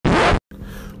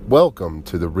Welcome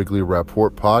to the Wrigley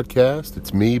Rapport podcast.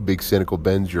 It's me, Big Cynical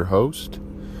Ben's your host.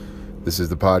 This is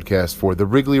the podcast for the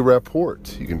Wrigley Rapport.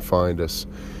 You can find us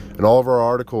in all of our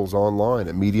articles online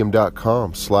at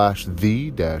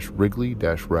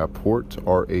medium.com/the-Wrigley-Rapport,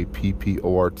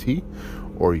 R-A-P-P-O-R-T,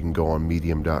 or you can go on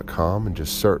medium.com and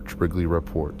just search Wrigley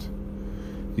Rapport.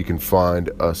 You can find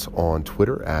us on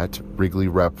Twitter at Wrigley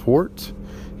Rapport.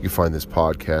 You can find this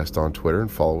podcast on Twitter and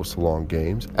follow us along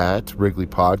games at Wrigley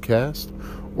Podcast,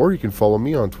 or you can follow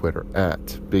me on Twitter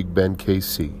at Big Ben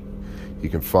KC. You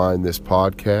can find this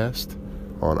podcast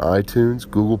on iTunes,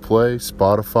 Google Play,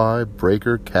 Spotify,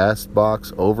 Breaker,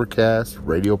 Castbox, Overcast,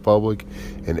 Radio Public,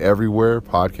 and everywhere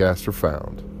podcasts are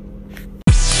found.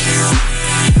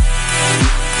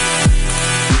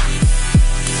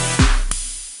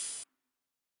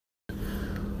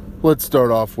 Let's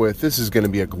start off with, this is going to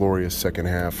be a glorious second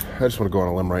half. I just want to go on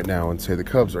a limb right now and say the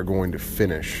Cubs are going to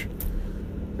finish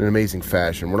in an amazing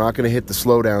fashion. We're not going to hit the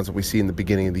slowdowns that we see in the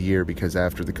beginning of the year, because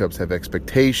after the Cubs have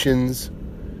expectations,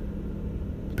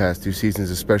 past two seasons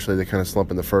especially, they kind of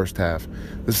slump in the first half.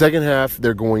 The second half,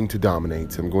 they're going to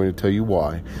dominate. I'm going to tell you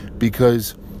why.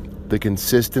 Because the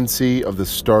consistency of the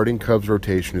starting Cubs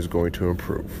rotation is going to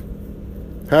improve.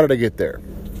 How did I get there?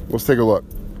 Let's take a look.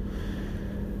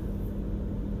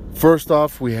 First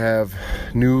off, we have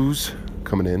news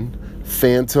coming in.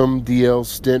 Phantom DL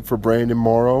stint for Brandon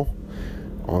Morrow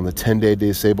on the 10-day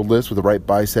disabled list with a right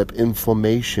bicep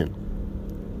inflammation.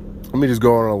 Let me just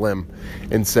go on a limb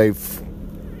and say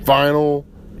final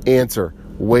answer.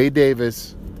 Wade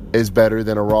Davis is better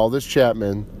than Aroldis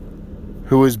Chapman,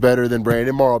 who is better than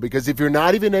Brandon Morrow. Because if you're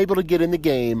not even able to get in the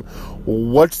game,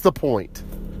 what's the point?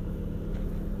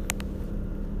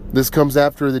 This comes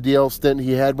after the DL stint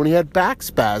he had when he had back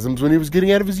spasms when he was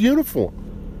getting out of his uniform.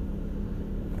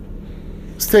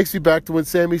 This takes me back to when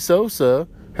Sammy Sosa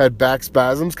had back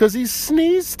spasms because he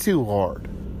sneezed too hard.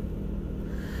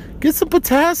 Get some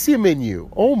potassium in you.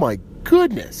 Oh my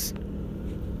goodness.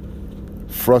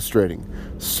 Frustrating.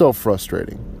 So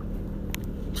frustrating.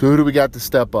 So who do we got to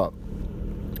step up?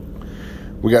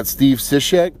 We got Steve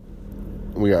Cishek.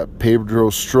 We got Pedro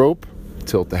Strop,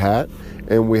 tilt the hat.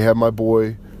 And we have my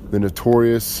boy, the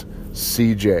notorious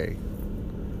CJ.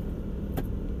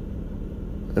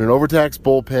 In an overtaxed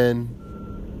bullpen,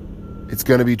 it's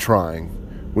going to be trying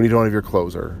when you don't have your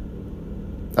closer.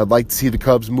 I'd like to see the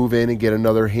Cubs move in and get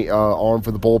another arm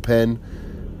for the bullpen,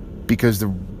 because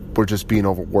we're just being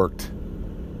overworked.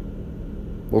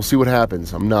 We'll see what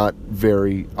happens. I'm not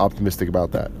very optimistic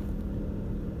about that.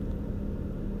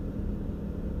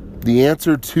 The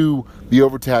answer to the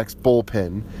overtaxed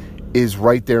bullpen is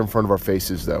right there in front of our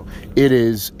faces, though. It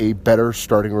is a better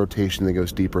starting rotation that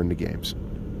goes deeper into games.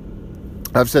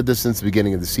 I've said this since the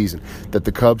beginning of the season, that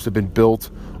the Cubs have been built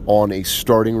on a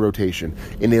starting rotation,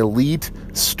 an elite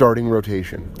starting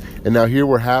rotation. And now here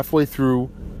we're halfway through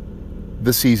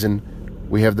the season.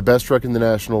 We have the best record in the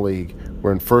National League.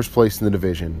 We're in first place in the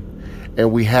division.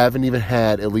 And we haven't even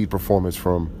had elite performance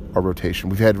from our rotation.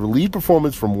 We've had elite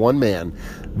performance from one man,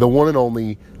 the one and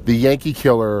only, the Yankee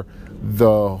killer,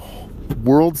 the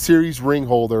World Series ring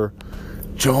holder,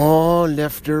 John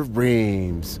Lester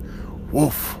Reams.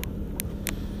 Woof.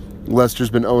 Lester's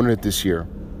been owning it this year.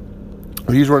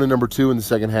 He's running number 2 in the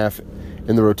second half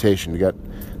in the rotation. You got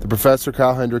the Professor,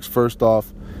 Kyle Hendricks, first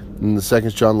off, and the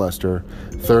second's John Lester.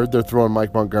 Third, they're throwing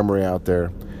Mike Montgomery out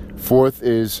there. Fourth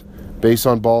is, base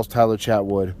on balls, Tyler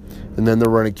Chatwood. And then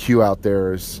they're running Q out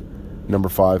there as number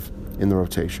 5 in the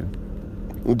rotation.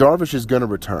 Darvish is going to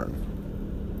return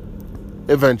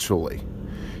eventually.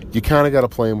 You kind of got to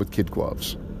play him with kid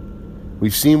gloves.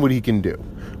 We've seen what he can do.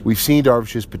 We've seen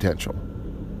Darvish's potential.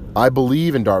 I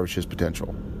believe in Darvish's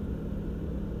potential.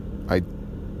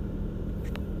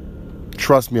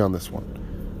 Trust me on this one.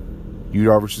 Yu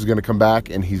Darvish is going to come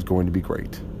back, and he's going to be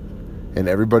great. And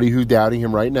everybody who's doubting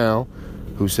him right now,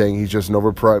 who's saying he's just an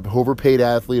overpaid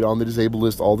athlete on the disabled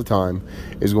list all the time,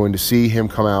 is going to see him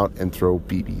come out and throw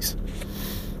BBs.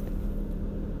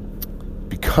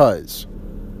 Because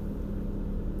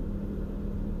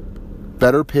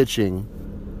better pitching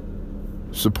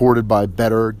supported by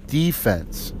better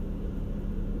defense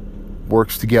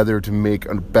works together to make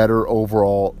a better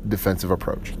overall defensive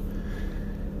approach.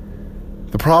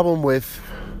 The problem with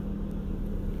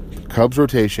Cubs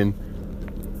rotation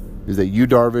is that Yu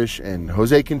Darvish and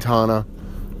Jose Quintana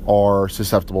are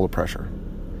susceptible to pressure.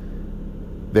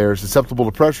 They're susceptible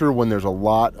to pressure when there's a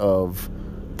lot of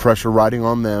pressure riding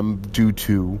on them due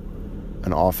to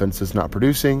an offense that's not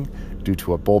producing, due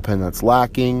to a bullpen that's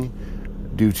lacking,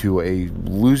 due to a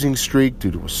losing streak,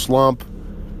 due to a slump,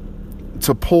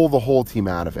 to pull the whole team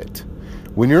out of it.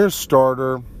 When you're a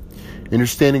starter and you're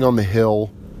standing on the hill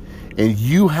and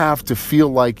you have to feel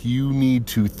like you need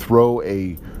to throw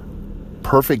a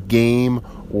perfect game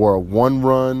or a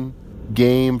one-run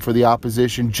game for the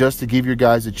opposition just to give your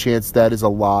guys a chance, that is a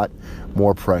lot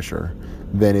more pressure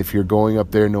than if you're going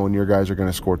up there knowing your guys are going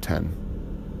to score 10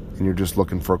 and you're just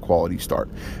looking for a quality start.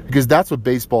 Because that's what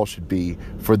baseball should be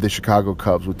for the Chicago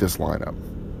Cubs with this lineup.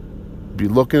 Be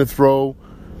looking to throw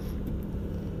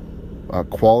a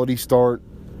quality start,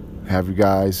 have your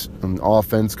guys on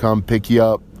offense come pick you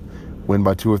up, win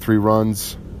by 2 or 3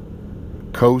 runs,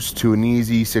 coast to an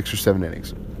easy 6 or 7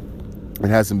 innings. It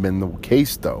hasn't been the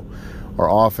case, though.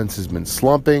 Our offense has been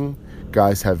slumping.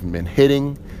 Guys haven't been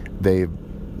hitting. They've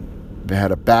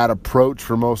had a bad approach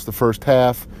for most of the first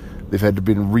half. They've had to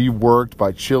be reworked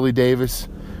by Chili Davis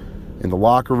in the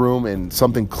locker room, and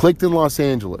something clicked in Los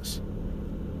Angeles.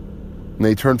 And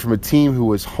they turned from a team who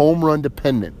was home run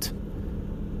dependent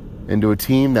into a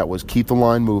team that was keep the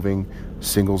line moving,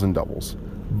 singles and doubles,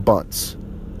 bunts,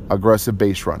 aggressive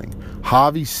base running.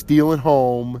 Javi stealing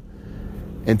home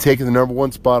and taking the number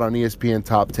 1 spot on ESPN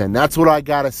Top 10. That's what I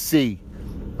got to see.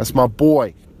 That's my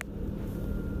boy.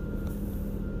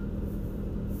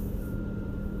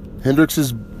 Hendricks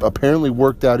has apparently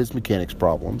worked out his mechanics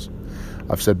problems.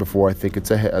 I've said before, I think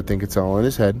it's all in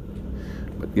his head.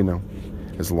 But,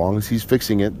 as long as he's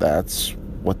fixing it, that's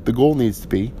what the goal needs to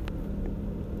be.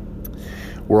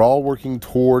 We're all working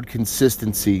toward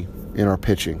consistency in our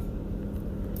pitching,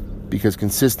 because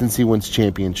consistency wins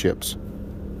championships.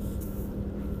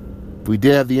 If we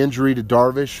did have the injury to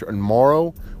Darvish and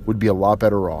Morrow, we'd be a lot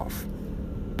better off.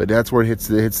 But that's where it hits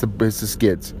the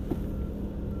skids.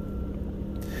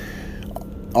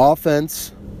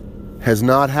 Offense has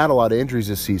not had a lot of injuries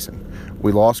this season.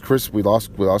 We lost Chris Bryant.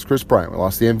 We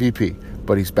lost the MVP,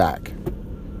 but he's back.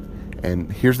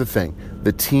 And here's the thing: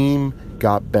 the team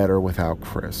got better without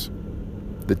Chris.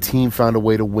 The team found a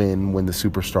way to win when the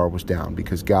superstar was down,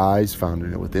 because guys found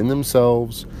it within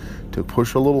themselves to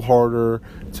push a little harder,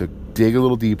 to dig a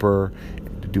little deeper,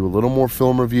 to do a little more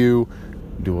film review,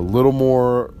 do a little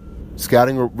more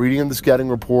scouting, reading the scouting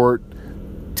report,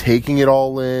 taking it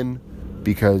all in,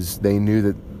 because they knew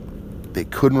that they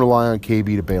couldn't rely on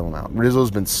KB to bail them out.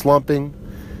 Rizzo's been slumping.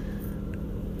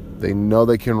 They know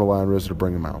they can rely on Rizzo to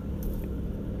bring him out.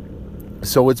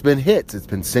 So it's been hits, it's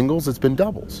been singles, it's been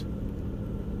doubles.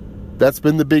 That's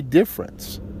been the big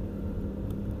difference.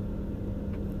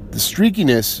 The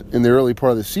streakiness in the early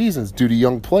part of the season is due to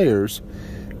young players,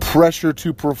 pressure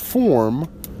to perform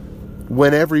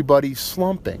when everybody's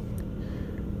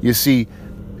slumping. You see,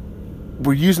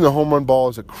 we're using the home run ball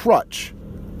as a crutch.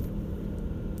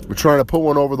 We're trying to put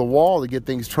one over the wall to get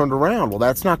things turned around. Well,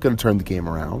 that's not going to turn the game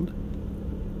around.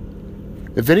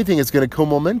 If anything, it's going to kill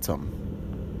momentum.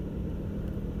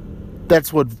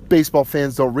 That's what baseball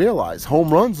fans don't realize.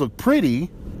 Home runs look pretty.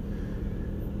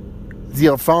 The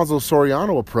Alfonso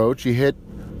Soriano approach, you hit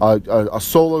a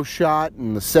solo shot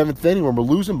in the 7th inning when we're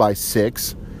losing by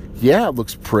 6. Yeah, it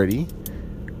looks pretty.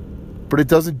 But it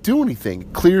doesn't do anything.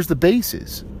 It clears the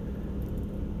bases.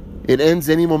 It ends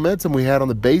any momentum we had on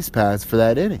the base paths for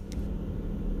that inning.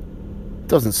 It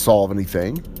doesn't solve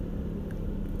anything.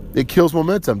 It kills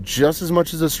momentum just as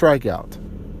much as a strikeout.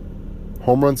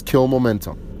 Home runs kill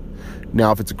momentum.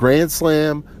 Now, if it's a grand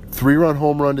slam, 3-run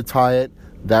home run to tie it,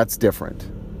 that's different.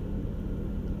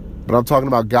 But I'm talking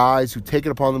about guys who take it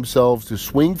upon themselves to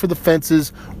swing for the fences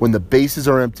when the bases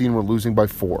are empty and we're losing by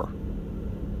 4.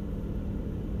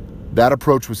 That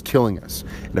approach was killing us,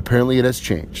 and apparently it has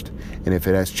changed. And if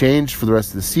it has changed for the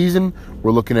rest of the season,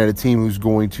 we're looking at a team who's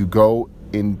going to go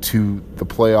into the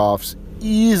playoffs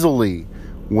easily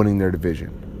winning their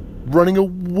division, running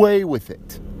away with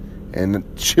it. And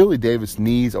Chili Davis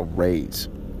needs a raise.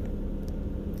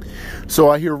 So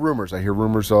I hear rumors.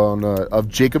 Of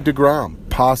Jacob deGrom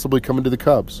possibly coming to the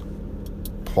Cubs.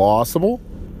 Possible?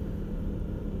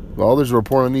 Well, there's a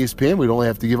report on ESPN. We'd only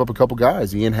have to give up a couple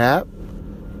guys. Ian Happ,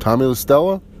 Tommy La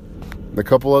Stella, and a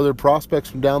couple other prospects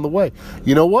from down the way.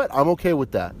 You know what? I'm okay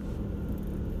with that.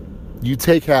 You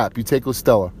take Happ, you take La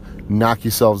Stella, knock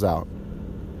yourselves out.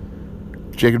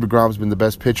 Jacob deGrom's been the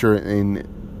best pitcher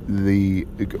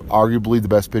arguably the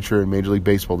best pitcher in Major League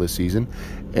Baseball this season,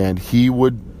 and he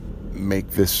would make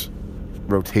this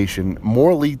rotation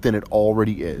more elite than it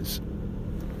already is.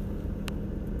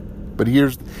 But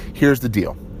here's the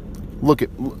deal. Look at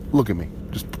me.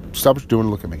 Just stop what you're doing and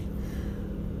look at me.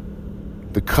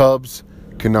 The Cubs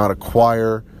cannot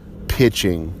acquire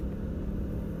pitching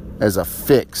as a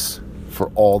fix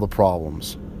for all the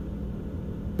problems.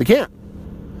 They can't.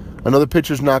 Another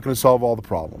pitcher's not going to solve all the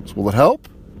problems. Will it help?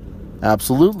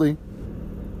 Absolutely.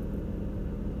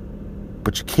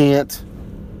 But you can't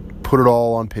put it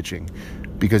all on pitching,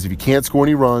 because if you can't score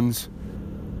any runs,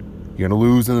 You're going to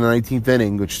lose in the 19th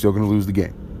inning, but you're still going to lose the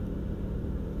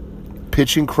game.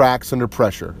 Pitching cracks under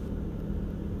pressure.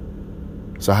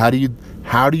 So how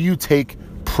do you take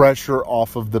pressure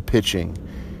off of the pitching?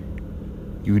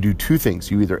 You do two things.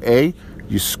 You either A,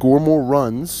 you score more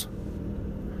runs,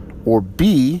 or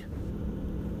B,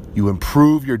 you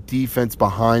improve your defense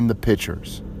behind the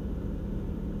pitchers.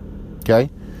 Okay?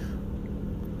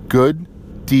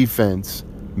 Good defense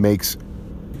makes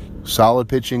solid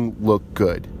pitching look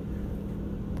good.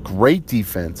 Great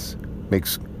defense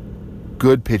makes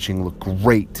good pitching look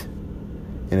great.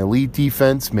 An elite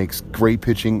defense makes great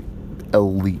pitching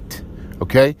elite.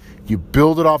 Okay? You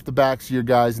build it off the backs of your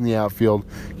guys in the outfield.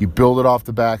 You build it off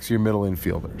the backs of your middle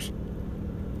infielders.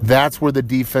 That's where the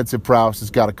defensive prowess has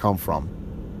got to come from.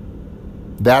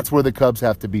 That's where the Cubs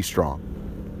have to be strong.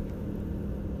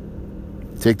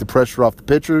 Take the pressure off the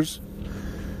pitchers.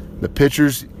 The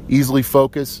pitchers easily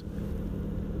focus.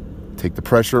 Take the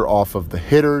pressure off of the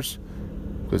hitters,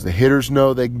 because the hitters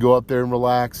know they can go up there and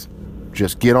relax.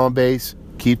 Just get on base.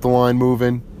 Keep the line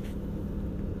moving.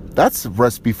 That's the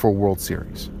recipe for a World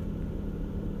Series.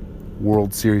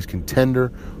 World Series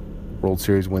contender, World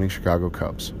Series winning Chicago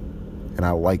Cubs. And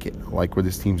I like it. I like where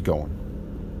this team's going.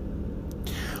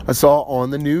 I saw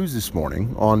on the news this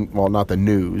morning, not the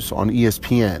news, on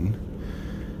ESPN.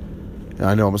 And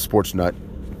I know I'm a sports nut.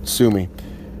 Sue me.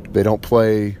 They don't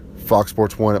play Fox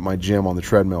Sports 1 at my gym on the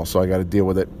treadmill, so I got to deal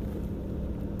with it.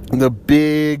 The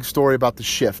big story about the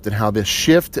shift and how the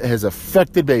shift has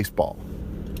affected baseball.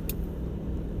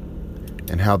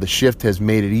 And how the shift has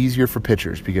made it easier for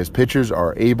pitchers, because pitchers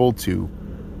are able to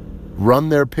run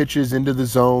their pitches into the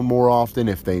zone more often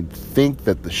if they think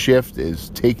that the shift is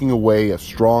taking away a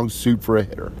strong suit for a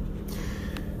hitter.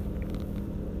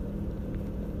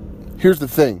 Here's the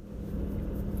thing.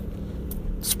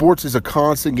 Sports is a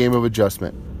constant game of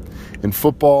adjustment. In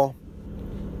football,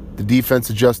 the defense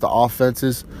adjusts to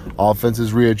offenses.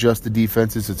 Offenses readjust to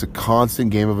defenses. It's a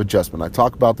constant game of adjustment. I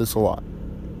talk about this a lot.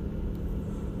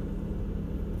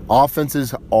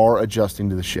 Offenses are adjusting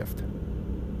to the shift.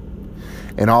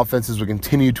 And offenses will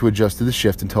continue to adjust to the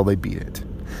shift until they beat it.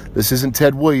 This isn't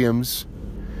Ted Williams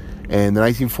and the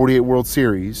 1948 World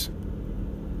Series.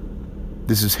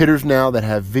 This is hitters now that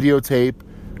have videotape,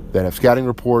 that have scouting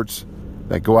reports,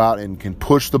 that go out and can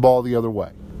push the ball the other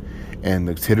way. And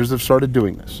the hitters have started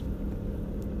doing this.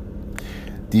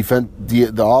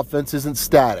 The offense isn't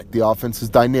static. The offense is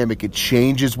dynamic. It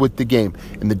changes with the game.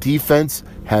 And the defense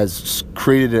has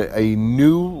created a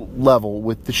new level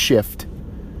with the shift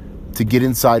to get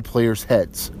inside players'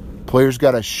 heads. Players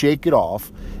got to shake it off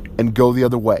and go the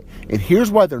other way. And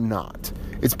here's why they're not.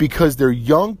 It's because they're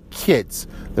young kids.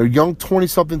 They're young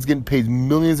 20-somethings getting paid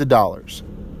millions of dollars.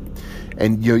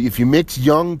 And if you mix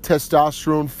young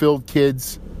testosterone-filled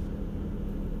kids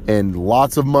and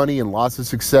lots of money and lots of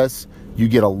success, you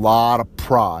get a lot of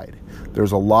pride.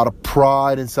 There's a lot of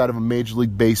pride inside of a Major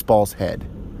League Baseball's head,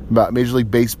 Major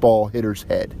League Baseball hitter's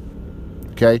head.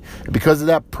 Okay? And because of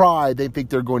that pride, they think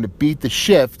they're going to beat the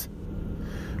shift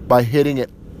by hitting it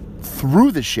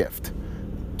through the shift,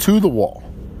 to the wall,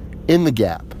 in the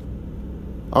gap.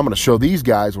 I'm going to show these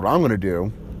guys what I'm going to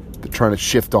do. They're trying to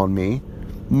shift on me.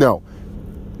 No,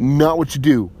 not what you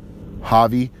do,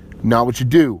 Javi. Not what you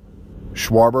do,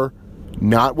 Schwarber.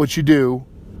 Not what you do,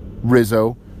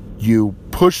 Rizzo. You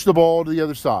push the ball to the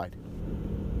other side.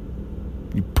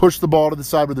 You push the ball to the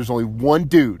side where there's only one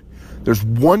dude. There's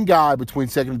one guy between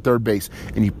second and third base,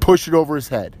 and you push it over his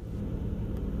head.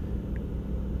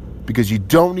 Because you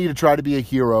don't need to try to be a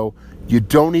hero. You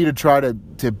don't need to try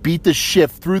to beat the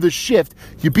shift through the shift.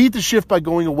 You beat the shift by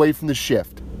going away from the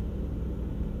shift.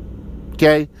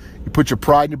 Okay? You put your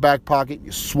pride in your back pocket,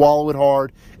 you swallow it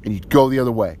hard, and you go the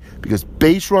other way. Because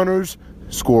base runners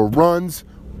score runs,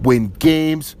 win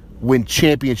games, win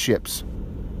championships.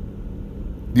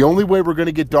 The only way we're going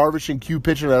to get Darvish and Q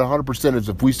pitching at 100% is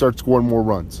if we start scoring more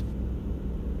runs.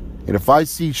 And if I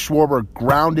see Schwarber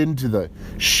ground into the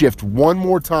shift one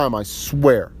more time, I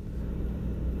swear,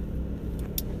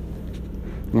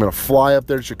 I'm going to fly up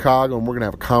there to Chicago and we're going to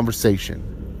have a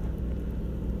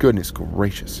conversation. Goodness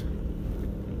gracious.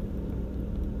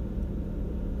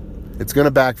 It's going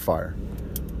to backfire.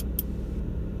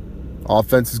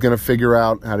 Offense is going to figure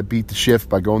out how to beat the shift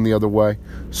by going the other way,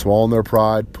 swallowing their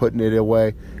pride, putting it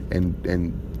away,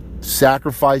 and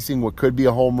sacrificing what could be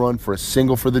a home run for a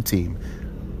single for the team.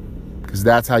 Because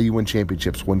that's how you win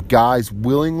championships. When guys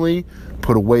willingly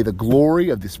put away the glory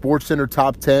of the SportsCenter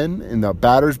top 10 in the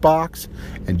batter's box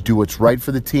and do what's right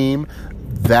for the team,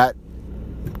 that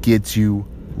gets you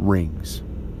rings.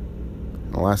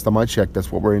 And the last time I checked,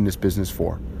 that's what we're in this business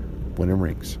for. Winning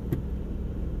rings.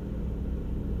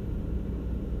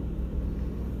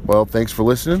 Well, thanks for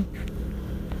listening.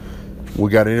 We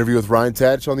got an interview with Ryan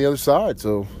Tadych on the other side,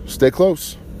 so stay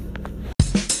close.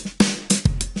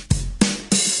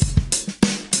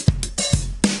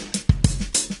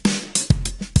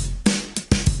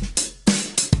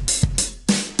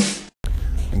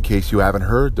 In case you haven't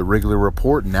heard, the Wrigley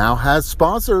Report now has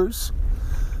sponsors.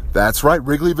 That's right,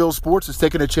 Wrigleyville Sports is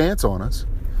taking a chance on us.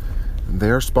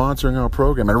 They're sponsoring our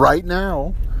program. And right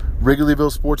now,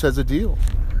 Wrigleyville Sports has a deal.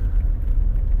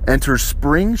 Enter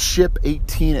Spring Ship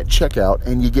 18 at checkout,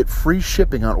 and you get free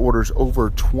shipping on orders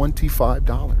over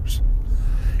 $25.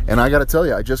 And I got to tell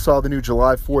you, I just saw the new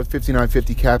July 4th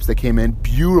 5950 caps that came in.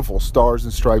 Beautiful stars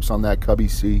and stripes on that Cubby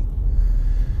C.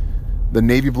 The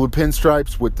navy blue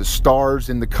pinstripes with the stars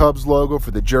and the Cubs logo for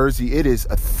the jersey. It is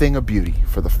a thing of beauty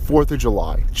for the 4th of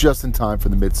July, just in time for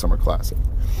the Midsummer Classic.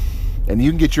 And you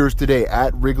can get yours today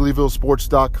at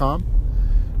WrigleyvilleSports.com.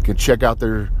 You can check out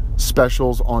their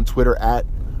specials on Twitter at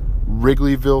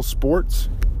Wrigleyville Sports,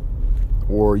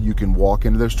 or you can walk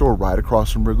into their store right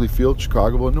across from Wrigley Field,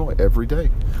 Chicago, Illinois, every day.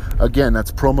 Again, that's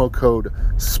promo code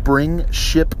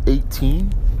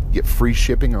SPRINGSHIP18. Get free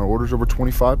shipping on orders over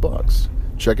 $25.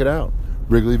 Check it out,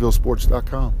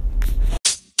 WrigleyvilleSports.com.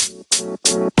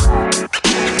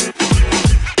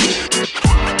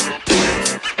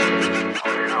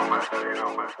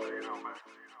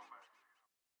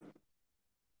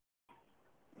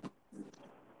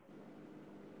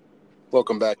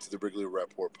 Welcome back to the Wrigley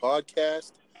Report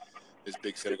podcast. This is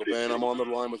Big Cynical Ben. I'm on the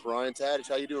line with Ryan Tadych.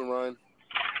 How you doing, Ryan?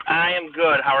 I am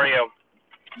good. How are you?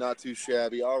 Not too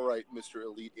shabby. All right, Mr.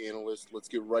 Elite Analyst. Let's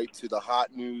get right to the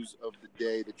hot news of the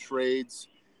day, the trades.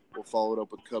 We'll follow it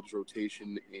up with Cubs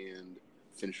rotation and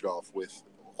finish it off with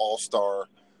All-Star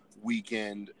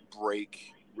Weekend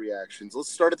break reactions. Let's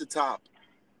start at the top.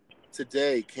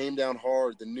 Today came down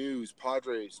hard. The news,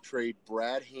 Padres trade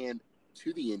Brad Hand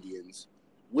to the Indians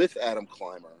with Adam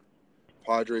Clymer.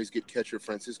 Padres get catcher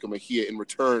Francisco Mejia in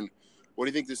return. What do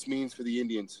you think this means for the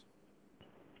Indians?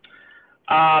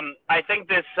 I think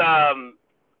this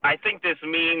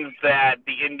means that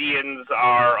the Indians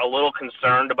are a little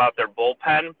concerned about their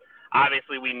bullpen.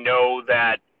 Obviously, we know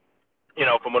that,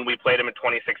 from when we played them in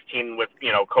 2016 with,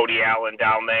 Cody Allen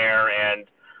down there and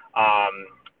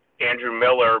Andrew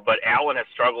Miller, but Allen has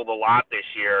struggled a lot this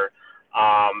year.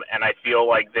 And I feel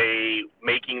like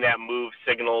making that move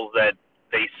signals that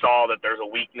they saw that there's a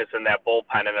weakness in that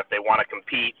bullpen, and if they want to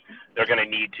compete, they're going to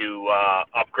need to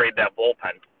upgrade that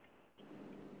bullpen.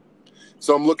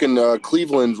 So I'm looking,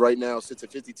 Cleveland right now sits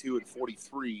at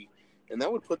 52-43, and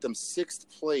that would put them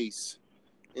 6th place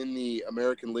in the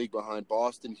American League behind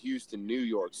Boston, Houston, New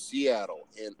York, Seattle,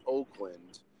 and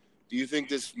Oakland. Do you think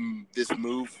this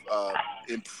move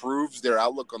improves their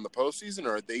outlook on the postseason,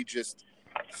 or are they just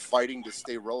fighting to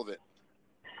stay relevant?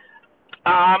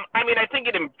 I think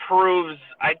it improves.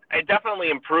 It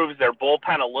definitely improves their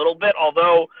bullpen a little bit,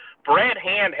 although Brad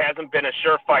Hand hasn't been a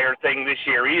surefire thing this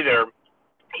year either.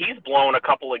 He's blown a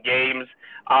couple of games,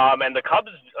 and the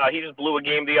Cubs, he just blew a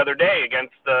game the other day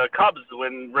against the Cubs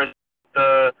when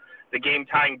the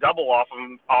game-tying double off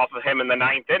of him in the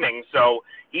 9th inning. So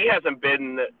he hasn't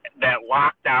been that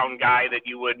lockdown guy that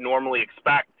you would normally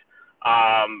expect.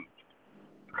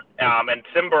 And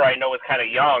Simber, I know, is kind of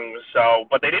young,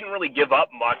 but they didn't really give up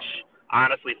much,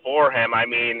 honestly, for him. I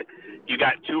mean, you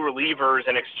got 2 relievers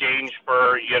in exchange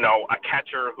for, a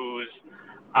catcher who's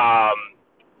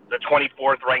the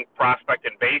 24th ranked prospect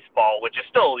in baseball, which is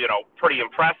still, pretty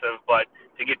impressive, but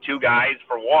to get 2 guys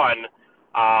for one,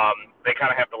 they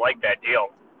kind of have to like that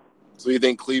deal. So you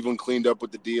think Cleveland cleaned up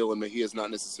with the deal and Mejia's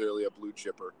not necessarily a blue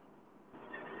chipper?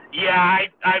 Yeah,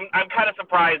 I'm kind of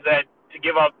surprised that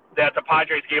the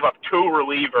Padres gave up 2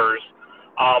 relievers,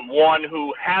 one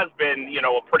who has been,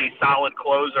 a pretty solid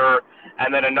closer,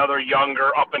 and then another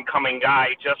younger up-and-coming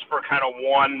guy just for kind of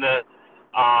one,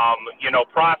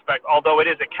 prospect, although it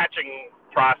is a catching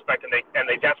prospect, and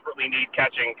they desperately need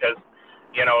catching because,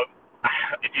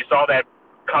 if you saw that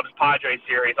Cubs-Padres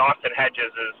series, Austin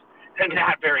Hedges is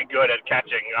not very good at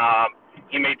catching.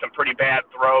 He made some pretty bad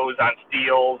throws on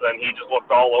steals, and he just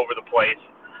looked all over the place.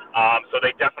 So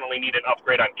they definitely need an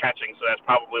upgrade on catching, so that's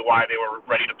probably why they were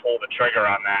ready to pull the trigger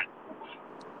on that.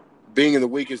 Being in the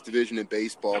weakest division in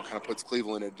baseball kind of puts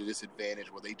Cleveland at a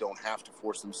disadvantage where they don't have to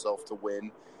force themselves to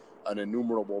win an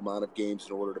innumerable amount of games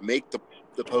in order to make the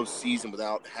postseason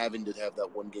without having to have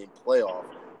that one-game playoff.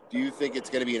 Do you think it's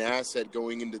going to be an asset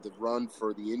going into the run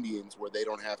for the Indians where they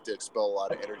don't have to expel a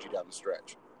lot of energy down the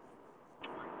stretch?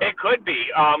 It could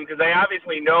be, because they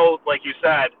obviously know, like you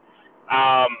said,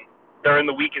 they're in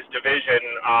the weakest division.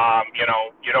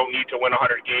 You don't need to win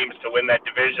 100 games to win that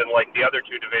division like the other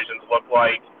 2 divisions look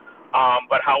like.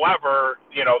 But however,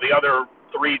 the other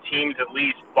three teams, at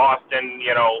least Boston,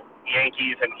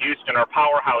 Yankees and Houston, are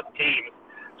powerhouse teams.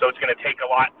 So it's going to take a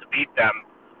lot to beat them.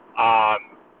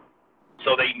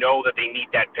 So they know that they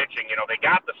need that pitching. They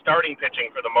got the starting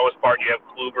pitching for the most part. You have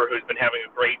Kluber, who's been having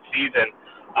a great season.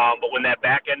 But when that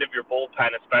back end of your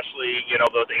bullpen, especially,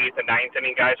 those 8th and 9th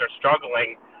inning guys are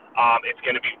struggling, it's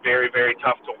going to be very, very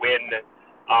tough to win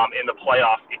in the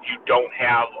playoffs if you don't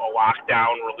have a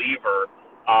lockdown reliever.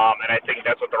 And I think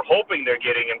that's what they're hoping they're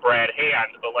getting in Brad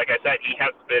Hand. But like I said, he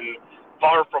has been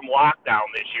far from lockdown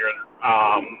this year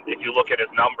if you look at his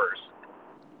numbers.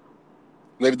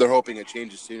 Maybe they're hoping a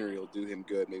change of scenery will do him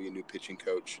good, maybe a new pitching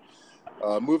coach.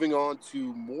 Moving on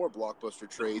to more blockbuster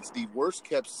trades, the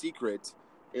worst-kept secret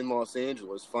in Los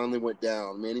Angeles finally went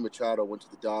down. Manny Machado went to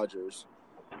the Dodgers.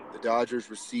 The Dodgers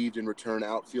received in return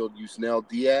outfield Yusniel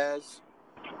Diaz,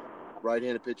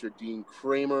 right-handed pitcher Dean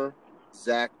Kramer,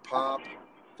 Zach Pop,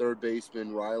 third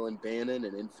baseman Rylan Bannon,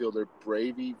 and infielder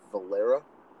Bravey Valera.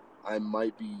 I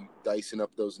might be dicing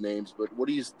up those names, but what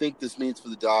do you think this means for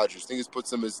the Dodgers? Think this puts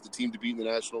them as the team to beat in the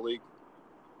National League?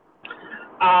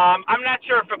 I'm not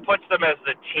sure if it puts them as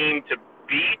the team to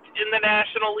beat in the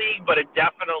National League, but it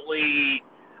definitely,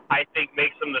 I think,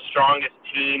 makes them the strongest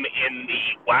team in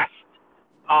the West,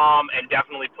 and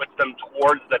definitely puts them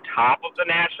towards the top of the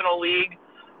National League.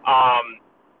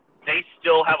 They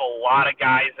still have a lot of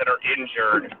guys that are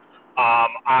injured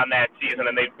on that season,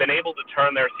 and they've been able to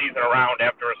turn their season around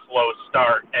after a slow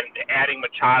start. And adding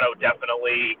Machado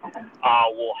definitely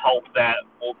will help that.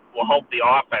 Will help the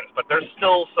offense. But there's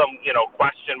still some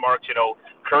question marks.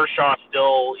 Kershaw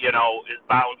still is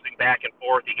bouncing back and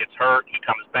forth. He gets hurt. He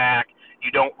comes back. You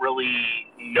don't really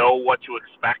know what to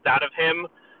expect out of him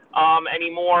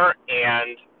anymore,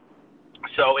 and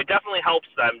so it definitely helps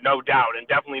them, no doubt, and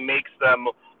definitely makes them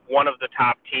one of the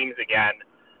top teams again.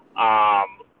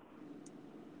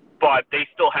 But they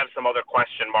still have some other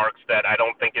question marks that I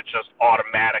don't think it's just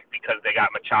automatic because they got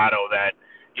Machado that,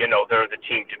 they're the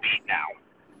team to beat now.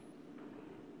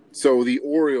 So the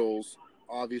Orioles,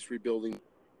 obvious rebuilding,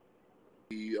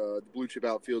 the blue chip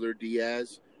outfielder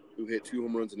Diaz, who hit 2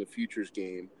 home runs in the Futures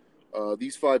game.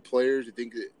 These 5 players, you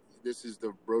think that this is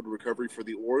the road to recovery for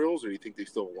the Orioles, or do you think they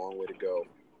still have a long way to go?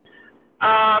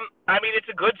 I mean, it's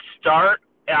a good start.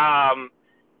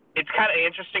 It's kind of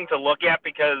interesting to look at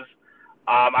because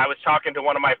I was talking to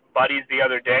one of my buddies the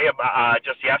other day,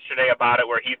 just yesterday, about it,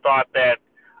 where he thought that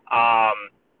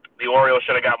the Orioles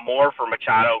should have got more for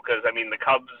Machado because, the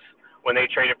Cubs, when they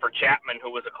traded for Chapman,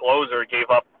 who was a closer, gave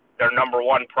up their number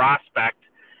 1 prospect,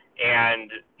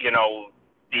 and the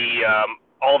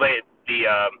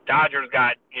Dodgers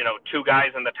got 2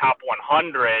 guys in the top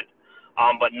 100,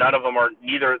 but none of them are.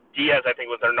 Neither Diaz, I think,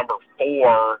 was their number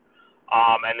 4.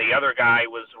 And the other guy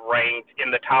was ranked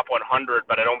in the top 100,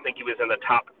 but I don't think he was in the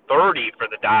top 30 for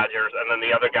the Dodgers. And then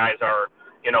the other guys are,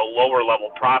 lower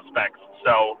level prospects.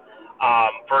 So,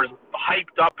 for as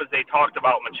hyped up as they talked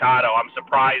about Machado, I'm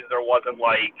surprised there wasn't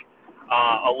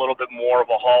a little bit more of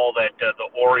a haul that the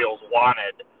Orioles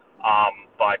wanted.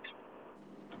 But,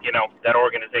 that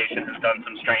organization has done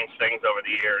some strange things over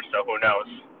the years, so who knows?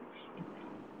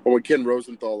 Well, when Ken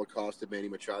Rosenthal accosted Manny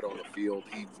Machado on the field,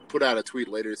 he put out a tweet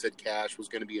later that said Cash was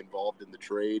going to be involved in the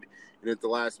trade. And at the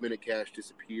last minute, Cash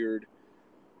disappeared.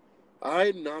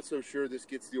 I'm not so sure this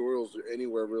gets the Orioles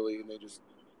anywhere, really. And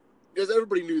because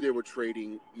everybody knew they were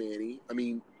trading Manny.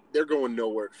 They're going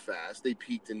nowhere fast. They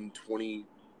peaked in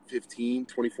 2014,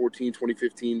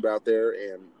 2015, about there.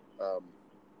 And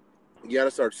you got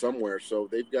to start somewhere. So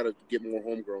they've got to get more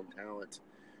homegrown talent.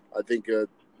 I think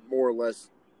more or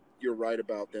less, you're right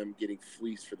about them getting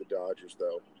fleeced for the Dodgers,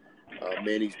 though.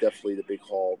 Manny's definitely the big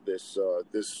haul this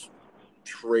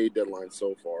trade deadline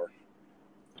so far.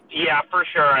 Yeah, for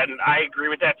sure, and I agree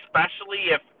with that,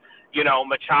 especially if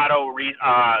Machado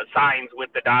signs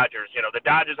with the Dodgers. The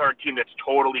Dodgers are a team that's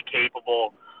totally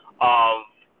capable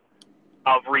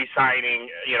of re-signing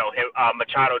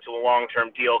Machado to a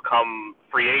long-term deal come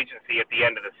free agency at the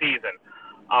end of the season.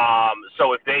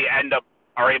 So if they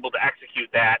are able to execute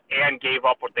that and gave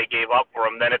up what they gave up for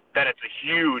him, then it's a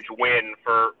huge win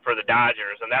for the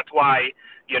Dodgers. And that's why,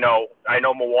 I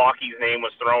know Milwaukee's name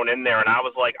was thrown in there, and I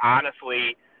was like,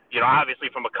 honestly, obviously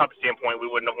from a Cubs standpoint, we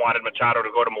wouldn't have wanted Machado to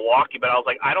go to Milwaukee, but I was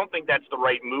like, I don't think that's the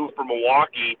right move for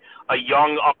Milwaukee, a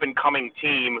young up-and-coming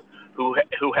team who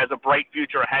has a bright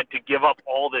future ahead, to give up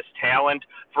all this talent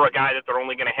for a guy that they're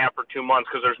only going to have for 2 months,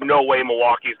 because there's no way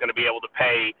Milwaukee is going to be able to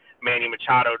pay Manny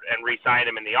Machado and re-sign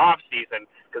him in the offseason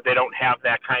because they don't have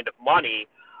that kind of money.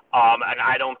 And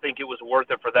I don't think it was worth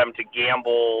it for them to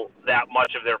gamble that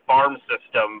much of their farm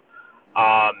system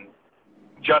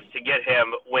just to get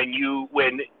him.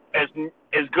 And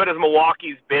as good as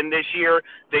Milwaukee's been this year,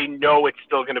 they know it's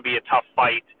still going to be a tough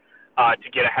fight to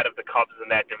get ahead of the Cubs in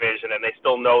that division, and they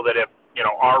still know that if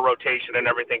our rotation and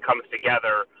everything comes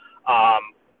together,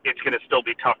 it's going to still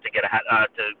be tough to get ahead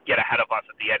of us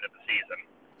at the end of the season.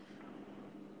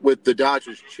 With the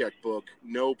Dodgers checkbook,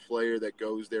 no player that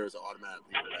goes there is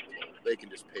automatically rental. They can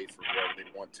just pay for whatever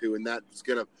they want to, and that's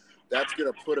gonna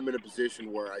put them in a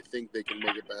position where I think they can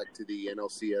make it back to the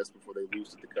NLCS before they lose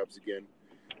to the Cubs again.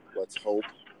 Let's hope.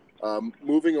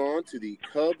 Moving on to the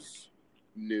Cubs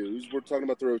news, we're talking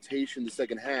about the rotation the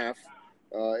second half.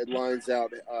 It lines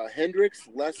out Hendricks,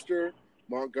 Lester,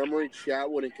 Montgomery,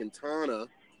 Chatwood, and Quintana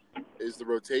is the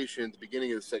rotation at the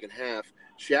beginning of the second half.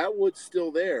 Chatwood's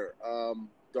still there.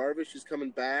 Darvish is coming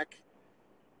back.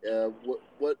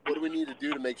 What do we need to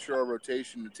do to make sure our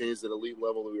rotation attains that elite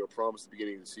level that we were promised at the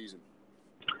beginning of the season?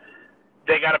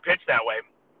 They got to pitch that way.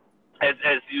 As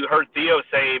you heard Theo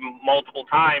say multiple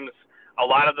times, a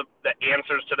lot of the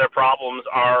answers to their problems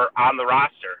are on the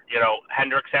roster.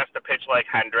 Hendricks has to pitch like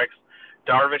Hendricks.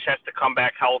 Darvish has to come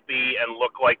back healthy and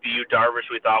look like the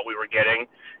Darvish we thought we were getting.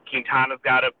 Quintana's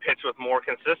got to pitch with more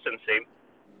consistency.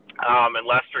 And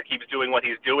Lester keeps doing what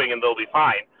he's doing, and they'll be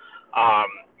fine.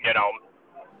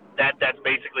 That's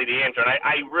basically the answer. And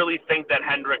I really think that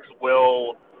Hendricks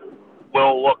will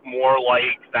look more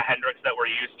like the Hendricks that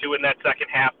we're used to in that second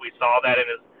half. We saw that in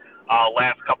his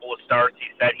last couple of starts.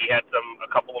 He said he had a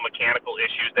couple of mechanical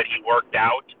issues that he worked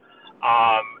out.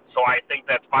 So I think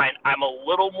that's fine. I'm a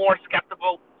little more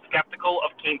skeptical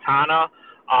of Quintana.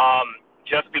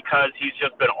 Just because he's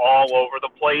just been all over the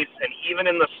place. And even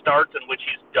in the starts in which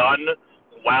he's done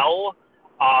well,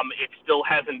 it still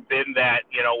hasn't been that,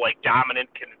 dominant,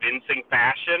 convincing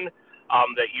fashion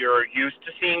that you're used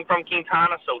to seeing from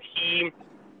Quintana. So he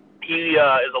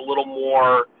is a little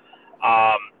more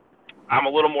I'm a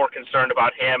little more concerned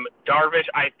about him. Darvish,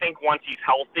 I think once he's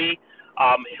healthy,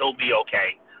 he'll be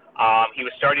okay. He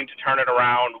was starting to turn it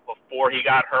around before he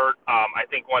got hurt. I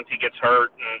think once he gets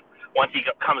hurt and once he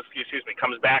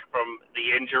comes back from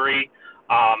the injury,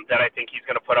 that I think he's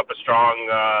going to put up a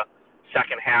strong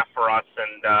second half for us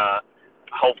and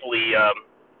hopefully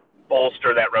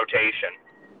bolster that rotation.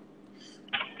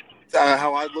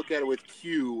 How I look at it with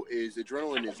Q is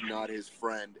adrenaline is not his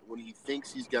friend. When he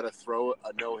thinks he's got to throw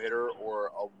a no-hitter or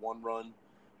a one-run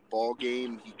ball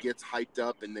game, he gets hyped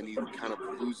up and then he kind of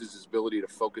loses his ability to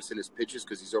focus in his pitches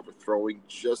because he's overthrowing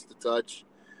just a touch.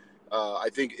 I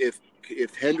think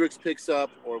if Hendricks picks up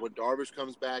or when Darvish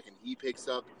comes back and he picks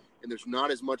up and there's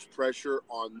not as much pressure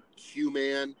on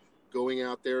Q-Man going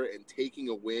out there and taking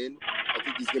a win, I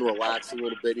think he's going to relax a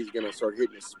little bit. He's going to start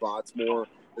hitting his spots more.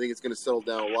 I think it's going to settle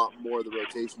down a lot more of the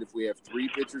rotation if we have three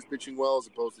pitchers pitching well as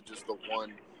opposed to just the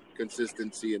one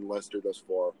consistency in Lester thus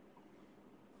far.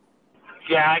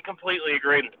 Yeah, I completely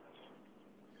agree.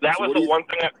 That was the one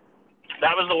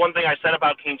thing I said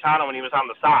about Quintana when he was on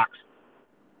the Sox,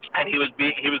 and he was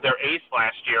their ace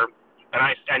last year,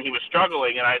 and he was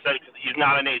struggling, and I said he's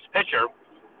not an ace pitcher,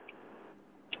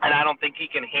 and I don't think he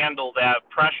can handle that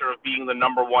pressure of being the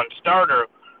number one starter.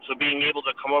 So being able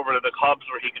to come over to the Cubs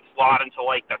where he could slot into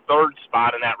like the third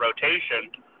spot in that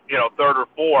rotation, third or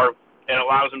fourth, it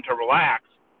allows him to relax.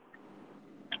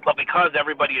 But because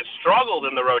everybody has struggled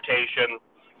in the rotation,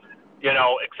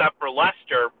 except for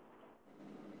Lester,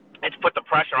 it's put the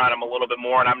pressure on him a little bit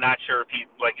more, and I'm not sure if he,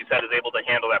 like you said, is able to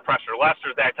handle that pressure.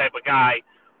 Lester's that type of guy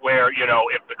where,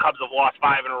 if the Cubs have lost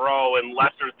 5 in a row and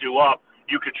Lester's due up,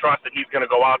 you could trust that he's going to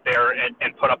go out there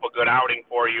and put up a good outing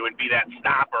for you and be that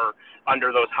stopper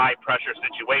under those high-pressure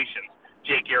situations.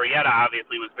 Jake Arrieta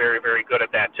obviously was very, very good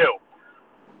at that too.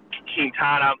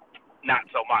 Quintana, not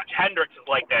so much. Hendricks is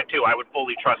like that too. I would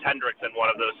fully trust Hendricks in one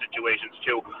of those situations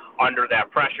too under that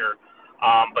pressure.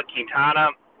 But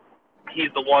Quintana,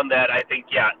 he's the one that I think,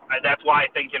 that's why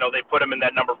I think, they put him in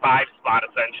that number 5 spot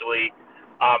essentially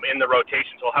in the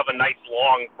rotation. So he'll have a nice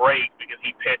long break because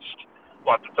he pitched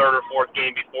the third or fourth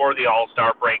game before the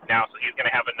All-Star break now, so he's going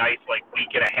to have a nice week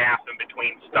and a half in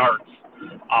between starts.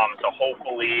 So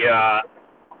hopefully that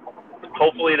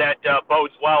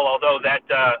bodes well. Although that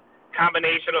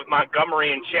combination of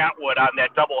Montgomery and Chatwood on that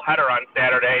doubleheader on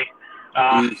Saturday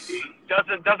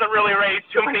doesn't really raise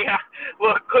too many.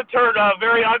 Could turn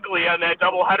very ugly on that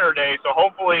doubleheader day. So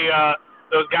hopefully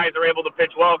those guys are able to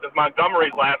pitch well because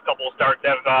Montgomery's last couple of starts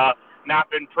have not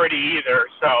been pretty either.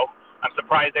 So I'm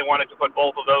surprised they wanted to put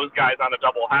both of those guys on a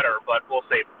doubleheader, but we'll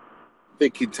see. I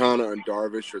think Quintana and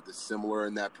Darvish are similar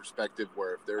in that perspective,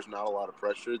 where if there's not a lot of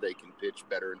pressure, they can pitch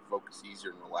better and focus easier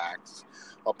and relax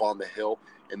up on the hill.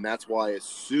 And that's why as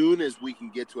soon as we can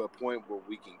get to a point where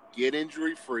we can get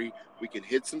injury-free, we can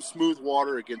hit some smooth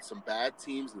water against some bad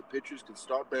teams, and the pitchers can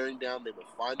start bearing down, they will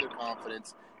find their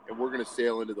confidence, and we're going to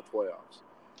sail into the playoffs.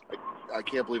 I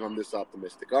can't believe I'm this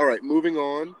optimistic. All right, moving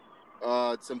on.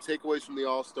 Some takeaways from the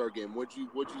All-Star game. What'd you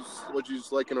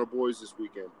like in our boys this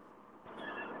weekend?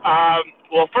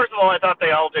 Well, first of all, I thought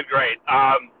they all did great.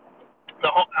 I've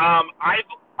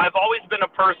always been a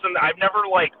person. I've never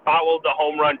followed the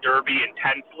home run derby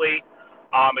intensely.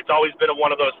 It's always been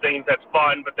one of those things that's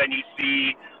fun, but then you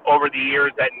see over the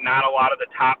years that not a lot of the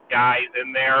top guys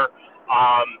in there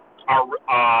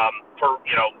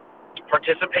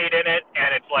participate in it,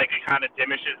 and it's it kind of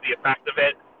diminishes the effect of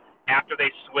it. After they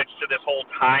switched to this whole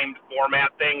timed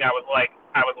format thing, I was a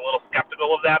little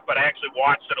skeptical of that, but I actually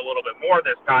watched it a little bit more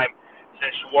this time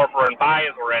since Schwarber and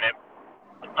Baez were in it.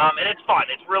 And it's fun.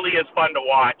 It really is fun to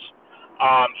watch,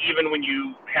 even when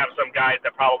you have some guys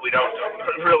that probably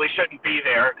really shouldn't be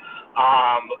there.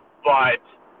 I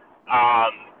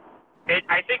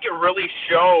think it really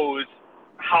shows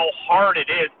how hard it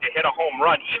is to hit a home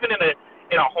run, even in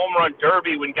a home run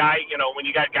derby when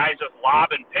you got guys just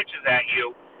lobbing pitches at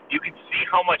you. You can see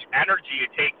how much energy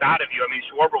it takes out of you. I mean,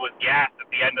 Schwarber was gassed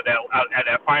at the end of that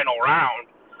final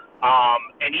round.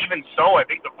 And even so, I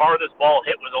think the farthest ball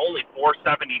hit was only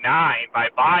 479 by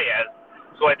Baez.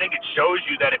 So I think it shows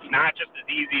you that it's not just as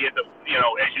easy as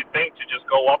as you think to just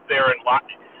go up there and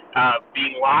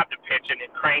being lobbed a pitch and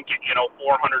crank it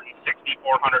 460,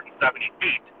 470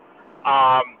 feet.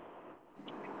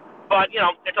 But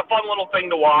it's a fun little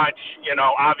thing to watch.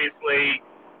 Obviously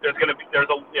there's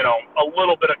a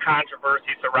little bit of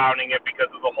controversy surrounding it because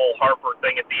of the whole Harper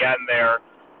thing at the end there.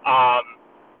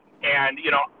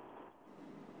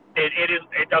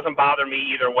 It doesn't bother me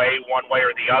either way, one way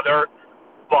or the other.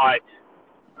 But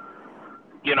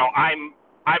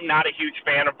I'm not a huge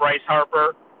fan of Bryce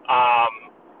Harper.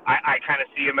 I kind of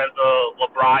see him as the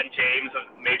LeBron James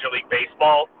of Major League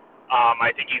Baseball.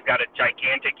 I think he's got a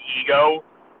gigantic ego,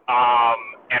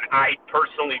 and I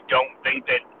personally don't think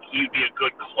that he'd be a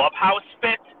good clubhouse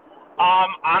fit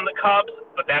on the Cubs,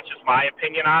 but that's just my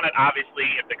opinion on it.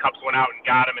 Obviously, if the Cubs went out and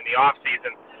got him in the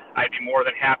offseason, I'd be more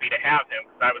than happy to have him,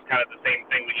 because I was kind of the same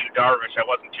thing with Darvish. I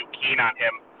wasn't too keen on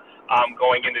him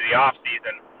going into the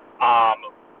offseason.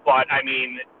 But, I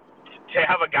mean, to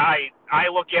have a guy, I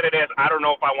look at it as, I don't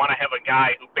know if I want to have a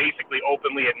guy who basically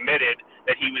openly admitted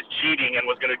that he was cheating and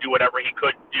was going to do whatever he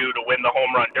could do to win the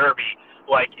home run derby.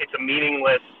 It's a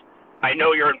meaningless, I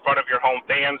know you're in front of your home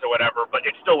fans or whatever, but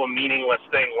it's still a meaningless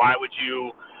thing. Why would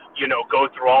you, go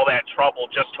through all that trouble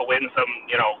just to win some,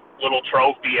 little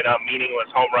trophy in a meaningless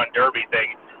home run derby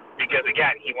thing? Because,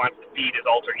 again, he wants to feed his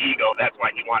alter ego. That's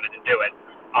why he wanted to do it.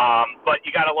 But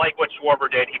you got to like what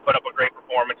Schwarber did. He put up a great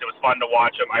performance. It was fun to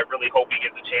watch him. I really hope he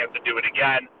gets a chance to do it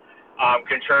again.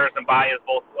 Contreras and Baez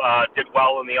both did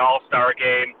well in the All-Star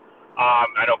game.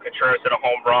 I know Contreras hit a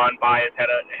home run. Baez had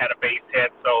a base hit.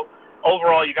 So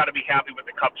overall, you got to be happy with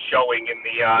the Cubs showing in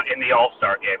the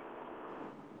All-Star game.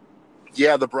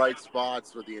 Yeah, the bright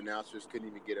spots where the announcers couldn't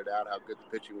even get it out how good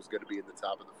the pitching was going to be in the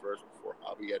top of the first before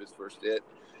Javi had his first hit.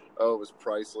 Oh, it was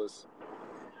priceless.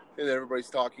 And everybody's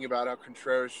talking about how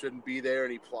Contreras shouldn't be there,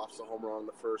 and he plops a home run on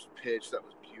the first pitch. That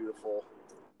was beautiful.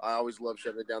 I always love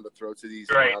shoving it down the throats of these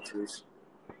announcers.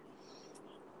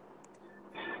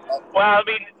 Well, I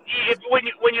mean,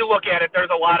 when you look at it,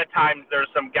 there's a lot of times there's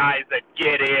some guys that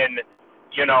get in,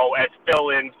 as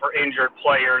fill-ins for injured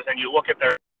players, and you look at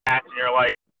their stats and you're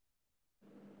like,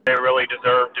 they really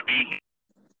deserve to be here.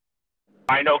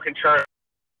 I know Contreras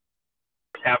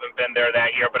haven't been there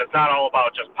that year, but it's not all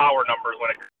about just power numbers when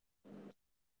it comes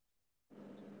to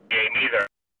the game either.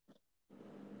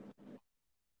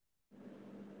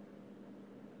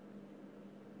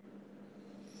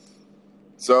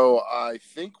 So I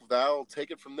think that'll take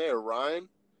it from there. Ryan,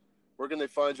 where can they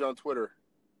find you on Twitter?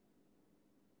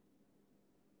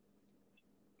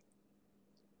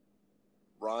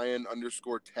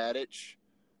 Ryan_Tadich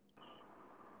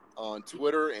on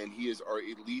Twitter, and he is our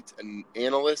elite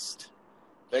analyst.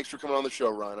 Thanks for coming on the show,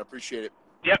 Ryan. I appreciate it.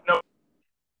 Yep, no